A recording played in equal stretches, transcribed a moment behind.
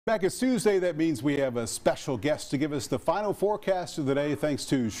Back it's Tuesday, that means we have a special guest to give us the final forecast of the day thanks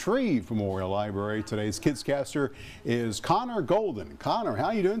to Shreve Memorial Library. Today's Kidscaster is Connor Golden. Connor, how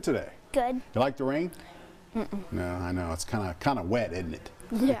are you doing today? Good. You like the rain? No, I know. It's kind of wet, isn't it?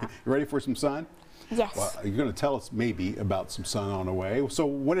 Yeah. You ready for some sun? Yes. Well, you're going to tell us maybe about some sun on the way. So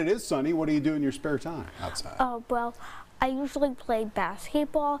when it is sunny, what do you do in your spare time outside? Well, I usually play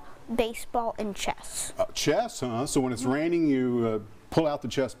basketball, baseball, and chess. Chess, huh? So when it's raining, you pull out the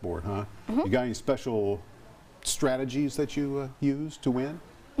chessboard, huh? You got any special strategies that you use to win?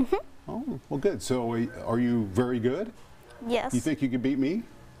 Oh, well, good. So are you very good? Yes. You think you could beat me?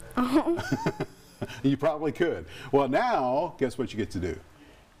 You probably could. Well, now, guess what you get to do?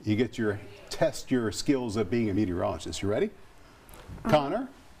 You get to test your skills of being a meteorologist. You ready? Connor,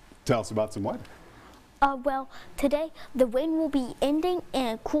 tell us about some weather. Well, today the wind will be ending in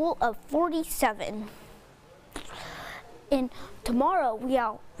a cool of 47. And tomorrow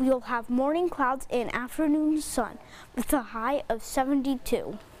we'll have morning clouds and afternoon sun with a high of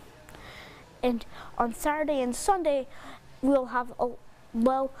 72. And on Saturday and Sunday we'll have a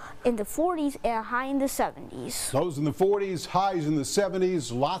low in the 40s and a high in the 70s. Lows in the 40s, highs in the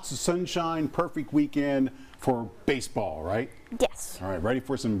 70s, lots of sunshine, perfect weekend for baseball, right? Yes. All right, ready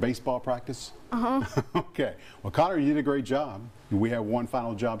for some baseball practice? Okay. Well, Connor, you did a great job. We have one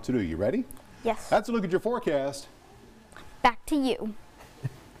final job to do. You ready? Yes. That's a look at your forecast. Back to you.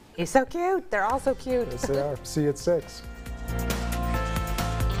 He's so cute. They're all so cute. Yes, they are. See you at 6.